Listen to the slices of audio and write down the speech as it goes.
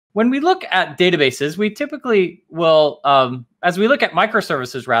When we look at databases, we typically will, as we look at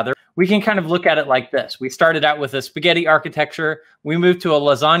microservices rather, we can kind of look at it like this. We started out with a spaghetti architecture. We moved to a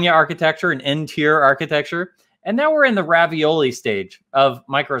lasagna architecture, an N-tier architecture. And now we're in the ravioli stage of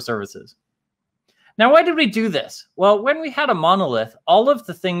microservices. Now, why did we do this? Well, when we had a monolith, all of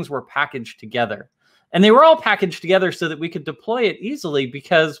the things were packaged together. And they were all packaged together so that we could deploy it easily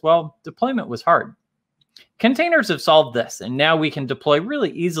because, well, deployment was hard. Containers have solved this, and now we can deploy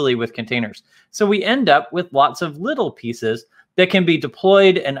really easily with containers. So we end up with lots of little pieces that can be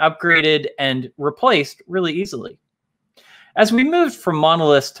deployed and upgraded and replaced really easily. As we moved from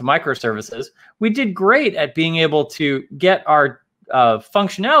monoliths to microservices, we did great at being able to get our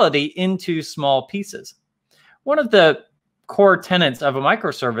functionality into small pieces. One of the core tenets of a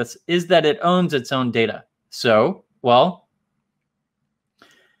microservice is that it owns its own data. So, well,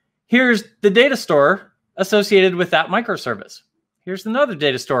 here's the data store associated with that microservice. Here's another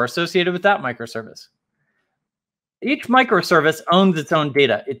data store associated with that microservice. Each microservice owns its own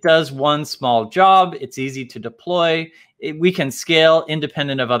data. It does one small job. It's easy to deploy. We can scale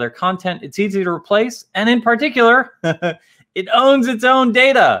independent of other content. It's easy to replace. And in particular, it owns its own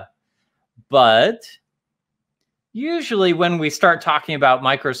data. But usually when we start talking about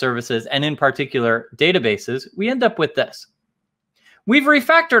microservices and in particular databases, we end up with this. We've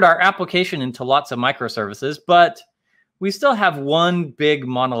refactored our application into lots of microservices, but we still have one big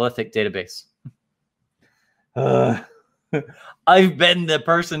monolithic database. I've been the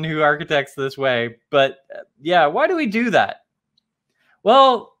person who architects this way, but yeah, why do we do that?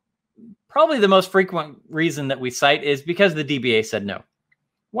 Well, probably the most frequent reason that we cite is because the DBA said no.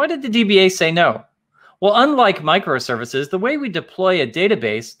 Why did the DBA say no? Well, unlike microservices, the way we deploy a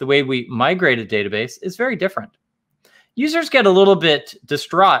database, the way we migrate a database is very different. Users get a little bit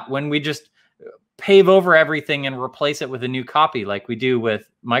distraught when we just pave over everything and replace it with a new copy like we do with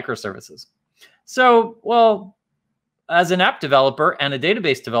microservices. So, well, as an app developer and a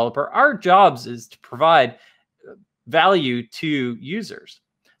database developer, our jobs is to provide value to users.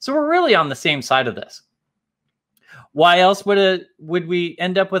 So we're really on the same side of this. Why else would we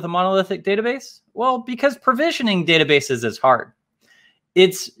end up with a monolithic database? Well, because provisioning databases is hard.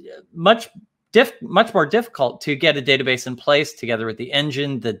 It's much more difficult to get a database in place together with the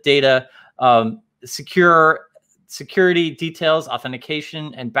engine, the data, security details,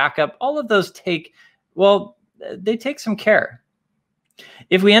 authentication, and backup. All of those take, well, they take some care.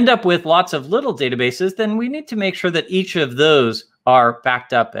 If we end up with lots of little databases, then we need to make sure that each of those are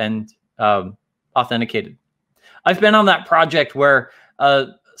backed up and authenticated. I've been on that project where a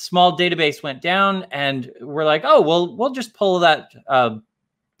small database went down and we're like, oh, well, we'll just pull the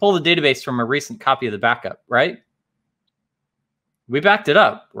database from a recent copy of the backup, right? We backed it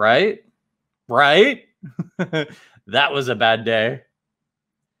up, right? Right? That was a bad day.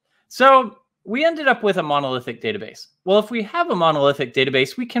 So we ended up with a monolithic database. Well, if we have a monolithic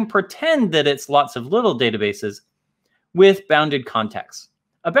database, we can pretend that it's lots of little databases with bounded context.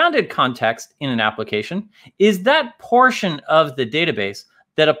 A bounded context in an application is that portion of the database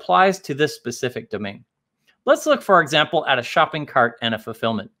that applies to this specific domain. Let's look, for example, at a shopping cart and a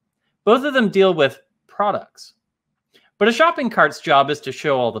fulfillment. Both of them deal with products. But a shopping cart's job is to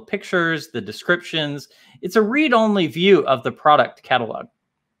show all the pictures, the descriptions. It's a read-only view of the product catalog.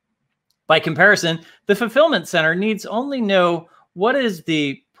 By comparison, the fulfillment center needs only know what is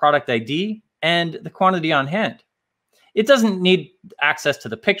the product ID and the quantity on hand. It doesn't need access to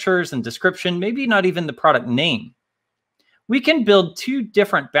the pictures and description, maybe not even the product name. We can build two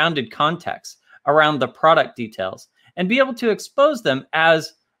different bounded contexts around the product details and be able to expose them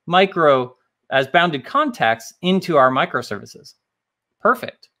as bounded contexts into our microservices.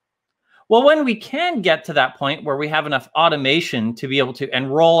 Perfect. Well, when we can get to that point where we have enough automation to be able to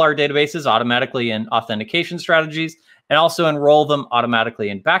enroll our databases automatically in authentication strategies and also enroll them automatically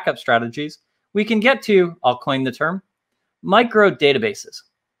in backup strategies, we can get to, I'll coin the term, micro databases.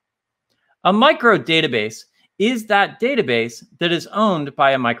 A micro database is that database that is owned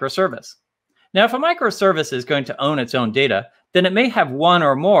by a microservice. Now, if a microservice is going to own its own data, then it may have one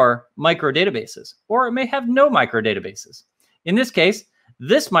or more micro databases, or it may have no micro databases. In this case,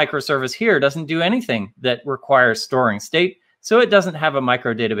 this microservice here doesn't do anything that requires storing state, so it doesn't have a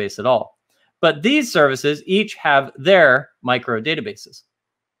micro database at all. But these services each have their micro databases.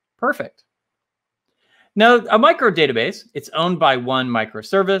 Perfect. Now, a micro database, it's owned by one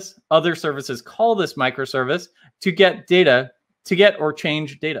microservice. Other services call this microservice to get data, to get or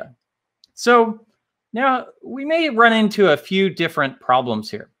change data. So now we may run into a few different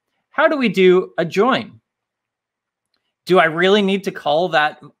problems here. How do we do a join? Do I really need to call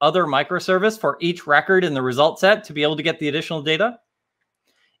that other microservice for each record in the result set to be able to get the additional data?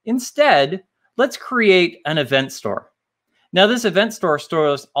 Instead, let's create an event store. Now, this event store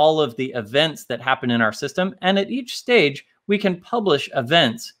stores all of the events that happen in our system, and at each stage, we can publish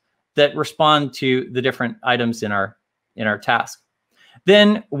events that respond to the different items in our task.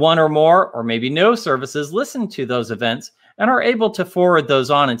 Then one or more, or maybe no services listen to those events and are able to forward those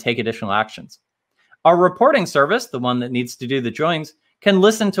on and take additional actions. Our reporting service, the one that needs to do the joins, can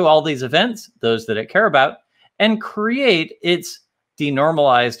listen to all these events, those that it cares about, and create its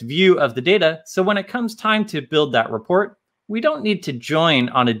denormalized view of the data. So when it comes time to build that report, we don't need to join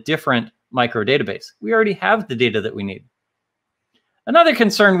on a different micro database. We already have the data that we need. Another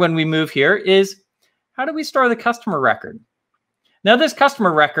concern when we move here is, how do we store the customer record? Now, this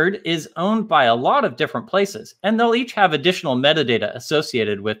customer record is owned by a lot of different places, and they'll each have additional metadata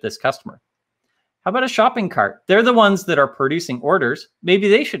associated with this customer. How about a shopping cart? They're the ones that are producing orders. Maybe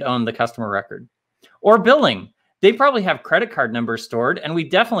they should own the customer record. Or billing. They probably have credit card numbers stored, and we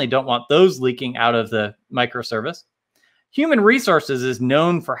definitely don't want those leaking out of the microservice. Human resources is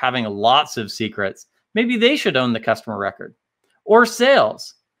known for having lots of secrets. Maybe they should own the customer record. Or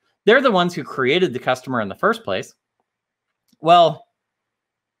sales. They're the ones who created the customer in the first place. Well,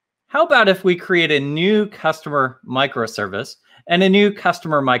 how about if we create a new customer microservice and a new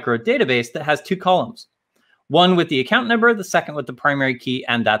customer micro database that has two columns, one with the account number, the second with the primary key,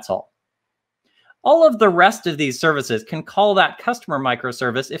 and that's all. All of the rest of these services can call that customer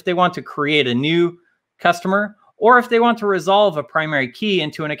microservice if they want to create a new customer or if they want to resolve a primary key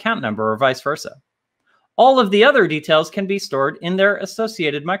into an account number or vice versa. All of the other details can be stored in their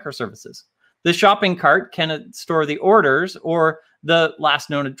associated microservices. The shopping cart can store the orders or the last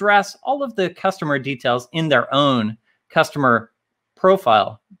known address, all of the customer details in their own customer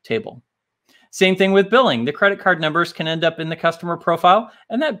profile table. Same thing with billing. The credit card numbers can end up in the customer profile,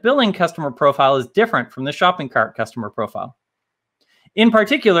 and that billing customer profile is different from the shopping cart customer profile. In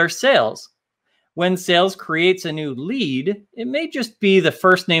particular, sales. When sales creates a new lead, it may just be the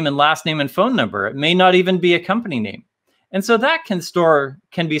first name and last name and phone number. It may not even be a company name. And so that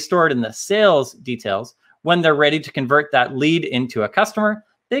can be stored in the sales details. When they're ready to convert that lead into a customer,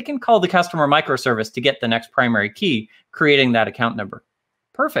 they can call the customer microservice to get the next primary key, creating that account number.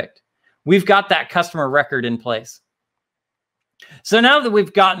 Perfect. We've got that customer record in place. So now that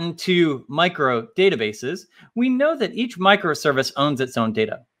we've gotten to micro databases, we know that each microservice owns its own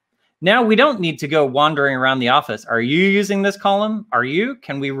data. Now we don't need to go wandering around the office. Are you using this column? Are you?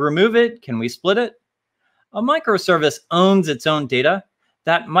 Can we remove it? Can we split it? A microservice owns its own data.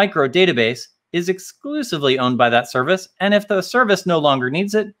 That micro database is exclusively owned by that service. And if the service no longer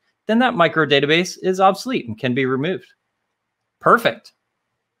needs it, then that micro database is obsolete and can be removed. Perfect.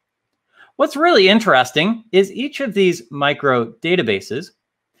 What's really interesting is each of these micro databases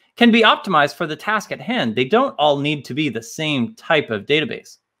can be optimized for the task at hand. They don't all need to be the same type of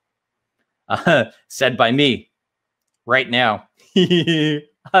database. Said by me right now. I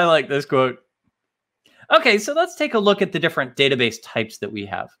like this quote. Okay, so let's take a look at the different database types that we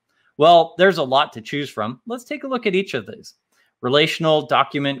have. Well, there's a lot to choose from. Let's take a look at each of these. Relational,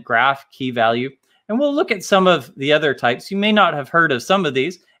 document, graph, key value. And we'll look at some of the other types. You may not have heard of some of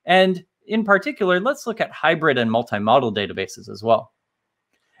these. And in particular, let's look at hybrid and multi-model databases as well.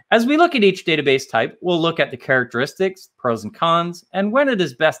 As we look at each database type, we'll look at the characteristics, pros and cons, and when it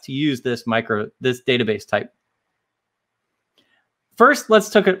is best to use this database type. First, let's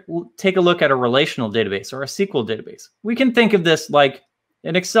take a look at a relational database or a SQL database. We can think of this like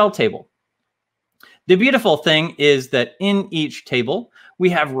an Excel table. The beautiful thing is that in each table, we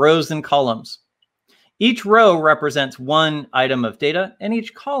have rows and columns. Each row represents one item of data, and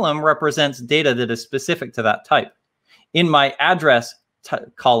each column represents data that is specific to that type. In my address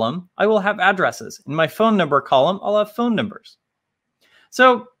column, I will have addresses. In my phone number column, I'll have phone numbers.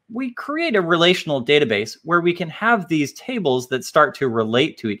 So we create a relational database where we can have these tables that start to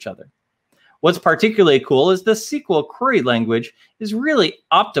relate to each other. What's particularly cool is the SQL query language is really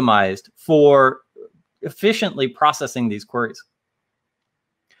optimized for efficiently processing these queries.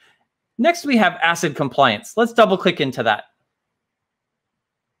 Next, we have ACID compliance. Let's double click into that.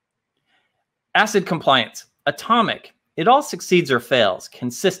 ACID compliance, atomic. It all succeeds or fails,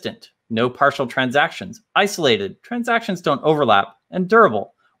 consistent, no partial transactions, isolated, transactions don't overlap, and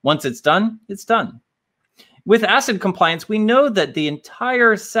durable. Once it's done, it's done. With ACID compliance, we know that the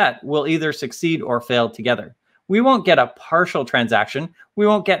entire set will either succeed or fail together. We won't get a partial transaction. We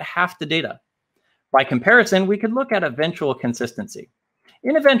won't get half the data. By comparison, we could look at eventual consistency.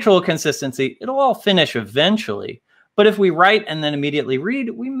 In eventual consistency, it'll all finish eventually, but if we write and then immediately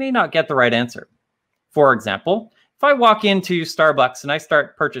read, we may not get the right answer. For example, if I walk into Starbucks and I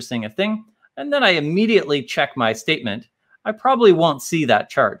start purchasing a thing, and then I immediately check my statement, I probably won't see that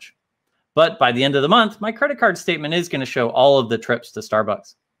charge. But by the end of the month, my credit card statement is going to show all of the trips to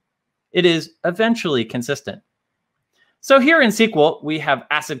Starbucks. It is eventually consistent. So here in SQL, we have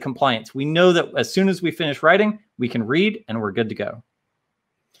ACID compliance. We know that as soon as we finish writing, we can read and we're good to go.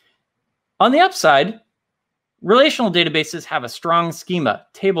 On the upside, relational databases have a strong schema,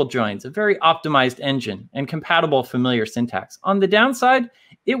 table joins, a very optimized engine, and compatible familiar syntax. On the downside,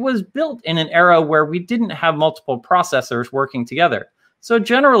 it was built in an era where we didn't have multiple processors working together. So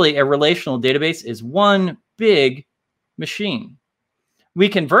generally, a relational database is one big machine. We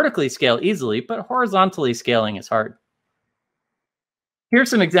can vertically scale easily, but horizontally scaling is hard. Here's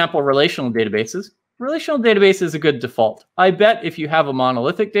some example relational databases. Relational database is a good default. I bet if you have a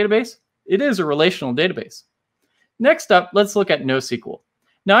monolithic database, it is a relational database. Next up, let's look at NoSQL.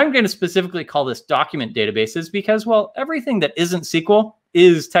 Now I'm going to specifically call this document databases because, well, everything that isn't SQL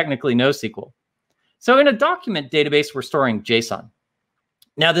is technically NoSQL. So in a document database, we're storing JSON.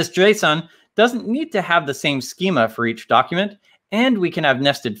 Now this JSON doesn't need to have the same schema for each document, and we can have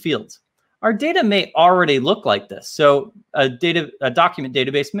nested fields. Our data may already look like this, so a document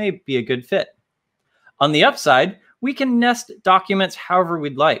database may be a good fit. On the upside, we can nest documents however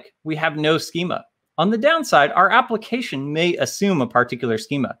we'd like. We have no schema. On the downside, our application may assume a particular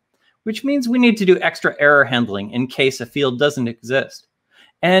schema, which means we need to do extra error handling in case a field doesn't exist.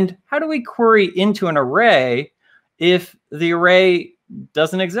 And how do we query into an array if the array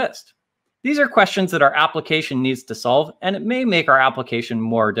doesn't exist? These are questions that our application needs to solve, and it may make our application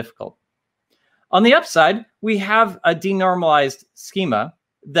more difficult. On the upside, we have a denormalized schema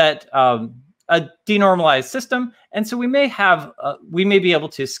that a denormalized system, and so we may be able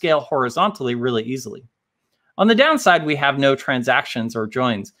to scale horizontally really easily. On the downside, we have no transactions or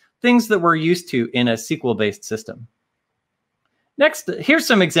joins, things that we're used to in a SQL-based system. Next, here's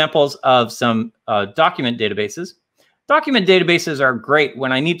some examples of some document databases. Document databases are great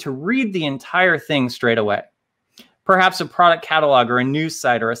when I need to read the entire thing straight away. Perhaps a product catalog or a news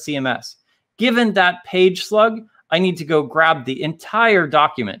site or a CMS. Given that page slug, I need to go grab the entire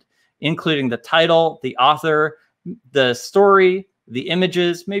document, including the title, the author, the story, the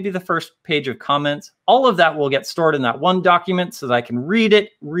images, maybe the first page of comments. All of that will get stored in that one document so that I can read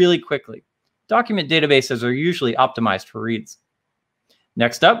it really quickly. Document databases are usually optimized for reads.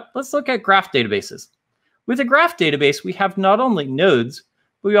 Next up, let's look at graph databases. With a graph database, we have not only nodes,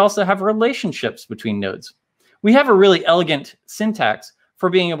 but we also have relationships between nodes. We have a really elegant syntax for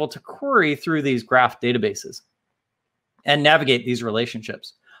being able to query through these graph databases and navigate these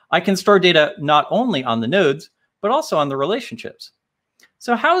relationships. I can store data not only on the nodes, but also on the relationships.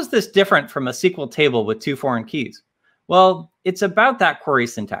 So how is this different from a SQL table with 2 foreign keys? Well, it's about that query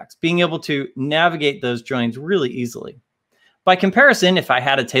syntax, being able to navigate those joins really easily. By comparison, if I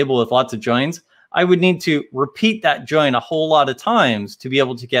had a table with lots of joins, I would need to repeat that join a whole lot of times to be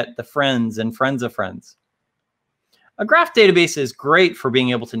able to get the friends and friends of friends. A graph database is great for being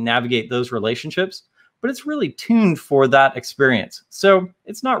able to navigate those relationships, but it's really tuned for that experience. So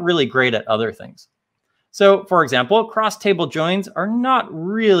it's not really great at other things. So for example, cross-table joins are not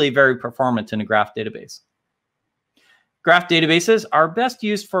really very performant in a graph database. Graph databases are best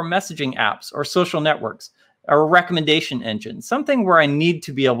used for messaging apps or social networks, or a recommendation engine, something where I need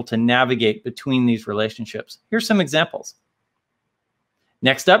to be able to navigate between these relationships. Here's some examples.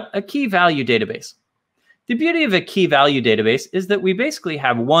 Next up, a key value database. The beauty of a key value database is that we basically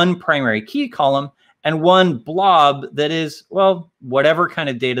have one primary key column and one blob that is, well, whatever kind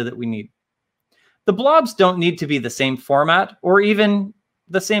of data that we need. The blobs don't need to be the same format or even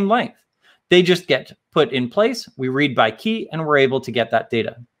the same length. They just get put in place, we read by key, and we're able to get that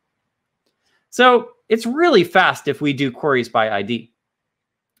data. So it's really fast if we do queries by ID.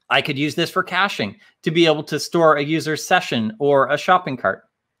 I could use this for caching to be able to store a user's session or a shopping cart.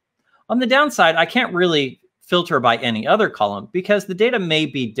 On the downside, I can't really filter by any other column because the data may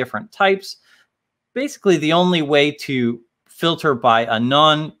be different types. Basically, the only way to filter by a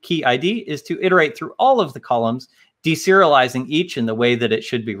non-key ID is to iterate through all of the columns, deserializing each in the way that it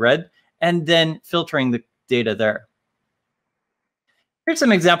should be read, and then filtering the data there. Here's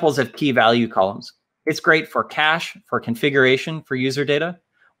some examples of key value columns. It's great for cache, for configuration, for user data.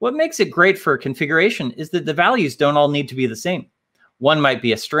 What makes it great for configuration is that the values don't all need to be the same. One might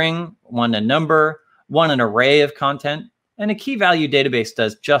be a string, one a number, one an array of content, and a key value database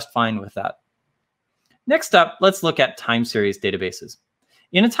does just fine with that. Next up, let's look at time series databases.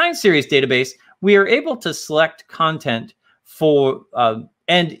 In a time series database, we are able to select content for,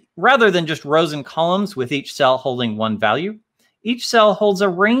 and rather than just rows and columns with each cell holding one value, each cell holds a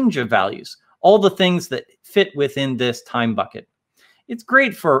range of values, all the things that fit within this time bucket. It's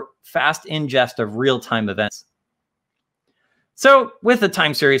great for fast ingest of real-time events. So with a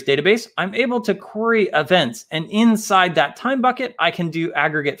time series database, I'm able to query events, and inside that time bucket, I can do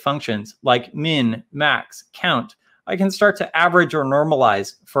aggregate functions like min, max, count. I can start to average or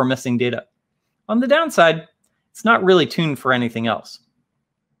normalize for missing data. On the downside, it's not really tuned for anything else.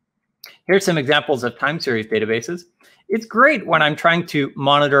 Here's some examples of time series databases. It's great when I'm trying to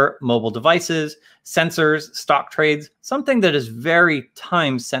monitor mobile devices, sensors, stock trades, something that is very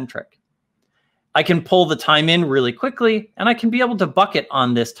time-centric. I can pull the time in really quickly, and I can be able to bucket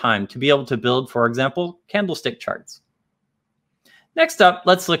on this time to be able to build, for example, candlestick charts. Next up,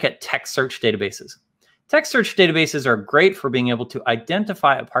 let's look at text search databases. Text search databases are great for being able to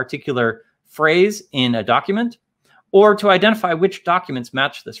identify a particular phrase in a document, or to identify which documents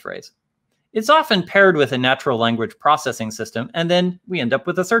match this phrase. It's often paired with a natural language processing system, and then we end up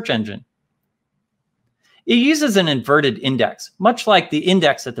with a search engine. It uses an inverted index, much like the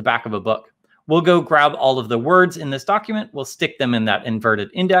index at the back of a book. We'll go grab all of the words in this document, we'll stick them in that inverted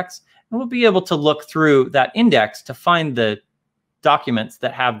index, and we'll be able to look through that index to find the documents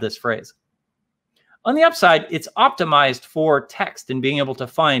that have this phrase. On the upside, it's optimized for text and being able to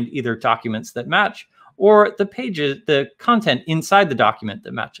find either documents that match or the content inside the document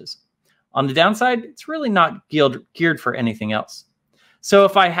that matches. On the downside, it's really not geared for anything else. So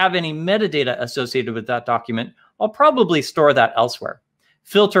if I have any metadata associated with that document, I'll probably store that elsewhere.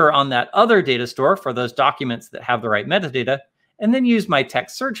 Filter on that other data store for those documents that have the right metadata, and then use my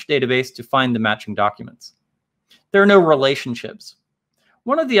text search database to find the matching documents. There are no relationships.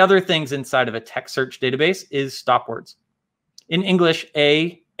 One of the other things inside of a text search database is stop words. In English,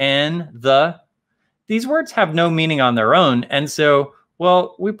 a, an, the, these words have no meaning on their own, and so,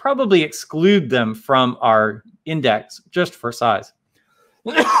 well, we probably exclude them from our index just for size.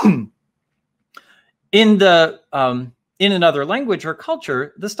 In another language or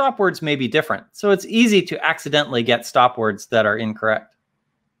culture, the stop words may be different, so it's easy to accidentally get stop words that are incorrect.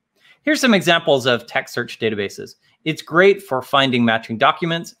 Here's some examples of text search databases. It's great for finding matching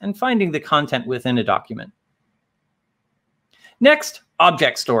documents and finding the content within a document. Next,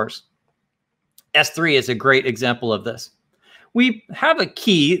 object stores. S3 is a great example of this. We have a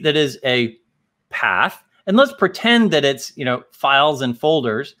key that is a path, and let's pretend that it's, files and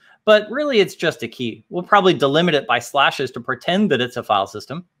folders, but really it's just a key. We'll probably delimit it by slashes to pretend that it's a file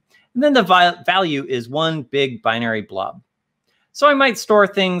system. And then the value is one big binary blob. So I might store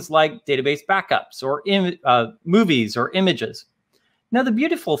things like database backups or movies or images. Now, the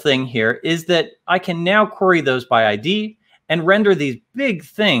beautiful thing here is that I can now query those by ID and render these big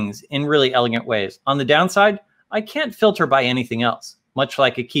things in really elegant ways. On the downside, I can't filter by anything else. Much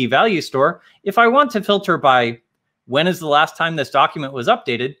like a key value store, if I want to filter by when is the last time this document was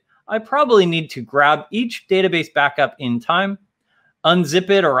updated, I probably need to grab each database backup in time, unzip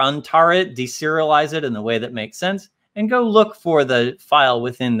it or untar it, deserialize it in the way that makes sense, and go look for the file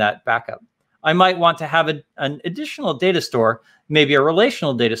within that backup. I might want to have an additional data store, maybe a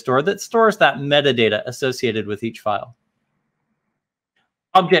relational data store that stores that metadata associated with each file.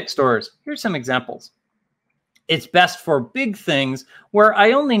 Object stores. Here's some examples. It's best for big things where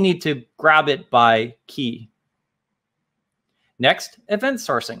I only need to grab it by key. Next, event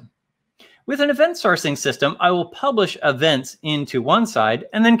sourcing. With an event sourcing system, I will publish events into one side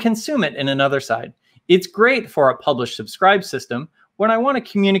and then consume it in another side. It's great for a publish-subscribe system when I want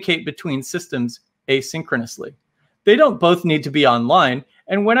to communicate between systems asynchronously. They don't both need to be online,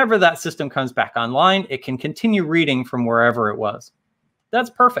 and whenever that system comes back online, it can continue reading from wherever it was. That's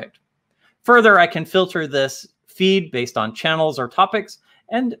perfect. Further, I can filter this feed based on channels or topics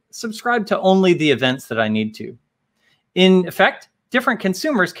and subscribe to only the events that I need to. In effect, different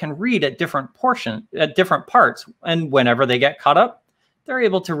consumers can read at different parts, and whenever they get caught up, they're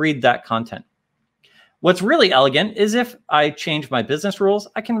able to read that content. What's really elegant is if I change my business rules,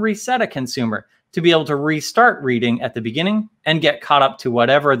 I can reset a consumer to be able to restart reading at the beginning and get caught up to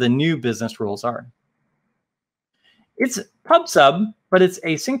whatever the new business rules are. It's pub/sub, but it's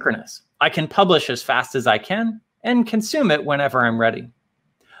asynchronous. I can publish as fast as I can and consume it whenever I'm ready.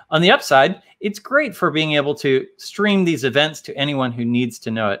 On the upside, it's great for being able to stream these events to anyone who needs to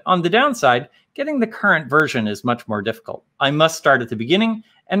know it. On the downside, getting the current version is much more difficult. I must start at the beginning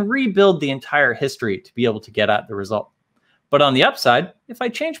and rebuild the entire history to be able to get at the result. But on the upside, if I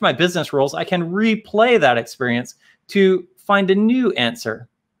change my business rules, I can replay that experience to find a new answer.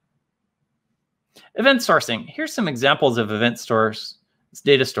 Event sourcing. Here's some examples of event stores,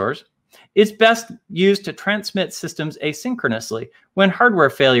 data stores. It's best used to transmit systems asynchronously when hardware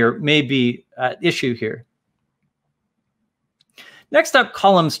failure may be an issue here. Next up,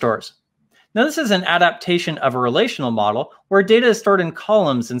 column stores. Now, this is an adaptation of a relational model where data is stored in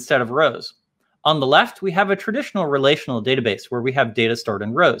columns instead of rows. On the left, we have a traditional relational database where we have data stored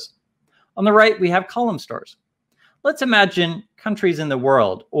in rows. On the right, we have column stores. Let's imagine countries in the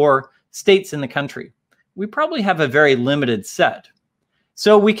world or states in the country. We probably have a very limited set.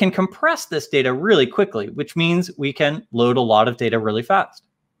 So we can compress this data really quickly, which means we can load a lot of data really fast.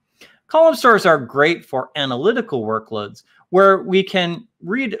 Column stores are great for analytical workloads where we can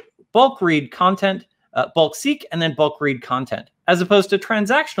bulk read content, bulk seek, and then bulk read content, as opposed to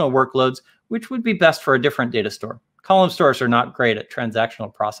transactional workloads, which would be best for a different data store. Column stores are not great at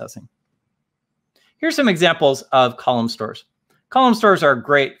transactional processing. Here's some examples of column stores. Column stores are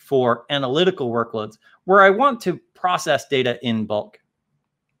great for analytical workloads where I want to process data in bulk.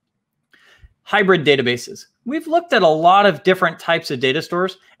 Hybrid databases. We've looked at a lot of different types of data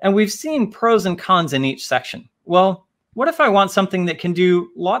stores, and we've seen pros and cons in each section. Well, what if I want something that can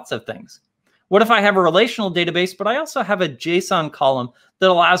do lots of things? What if I have a relational database, but I also have a JSON column that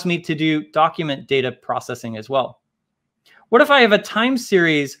allows me to do document data processing as well? What if I have a time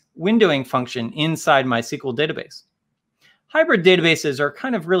series windowing function inside my SQL database? Hybrid databases are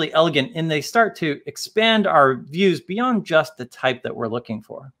kind of really elegant, and they start to expand our views beyond just the type that we're looking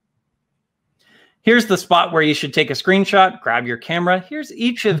for. Here's the spot where you should take a screenshot, grab your camera. Here's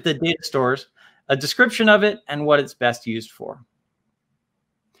each of the data stores, a description of it, and what it's best used for.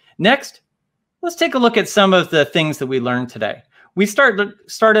 Next, let's take a look at some of the things that we learned today. We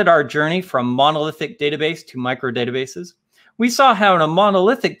started our journey from monolithic database to microdatabases. We saw how in a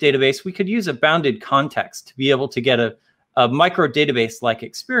monolithic database, we could use a bounded context to be able to get a micro database-like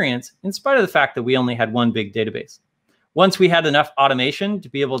experience in spite of the fact that we only had one big database. Once we had enough automation to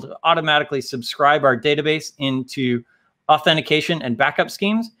be able to automatically subscribe our database into authentication and backup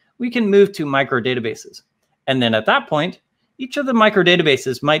schemes, we can move to micro databases. And then at that point, each of the micro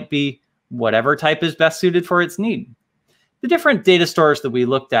databases might be whatever type is best suited for its need. The different data stores that we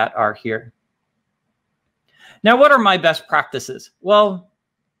looked at are here. Now, what are my best practices? Well,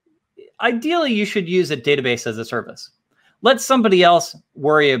 ideally, you should use a database as a service. Let somebody else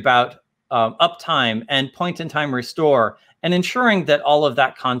worry about uptime and point-in-time restore and ensuring that all of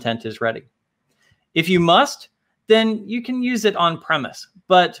that content is ready. If you must, then you can use it on-premise,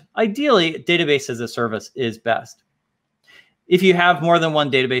 but ideally, database as a service is best. If you have more than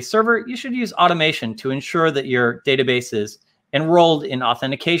one database server, you should use automation to ensure that your database is enrolled in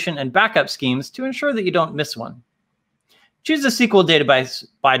authentication and backup schemes to ensure that you don't miss one. Choose a SQL database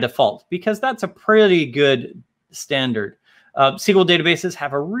by default because that's a pretty good standard. SQL databases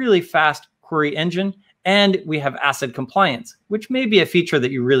have a really fast query engine, and we have ACID compliance, which may be a feature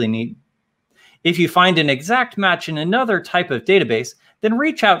that you really need. If you find an exact match in another type of database, then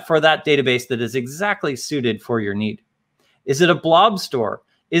reach out for that database that is exactly suited for your need. Is it a blob store?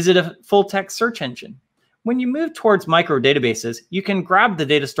 Is it a full-text search engine? When you move towards micro databases, you can grab the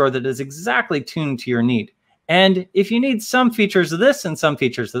data store that is exactly tuned to your need. And if you need some features of this and some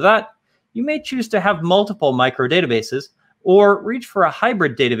features of that, you may choose to have multiple micro databases or reach for a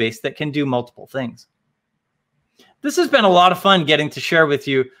hybrid database that can do multiple things. This has been a lot of fun getting to share with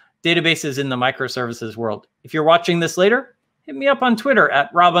you databases in the microservices world. If you're watching this later, hit me up on Twitter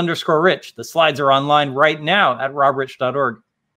at Rob_Rich. The slides are online right now at robrich.org.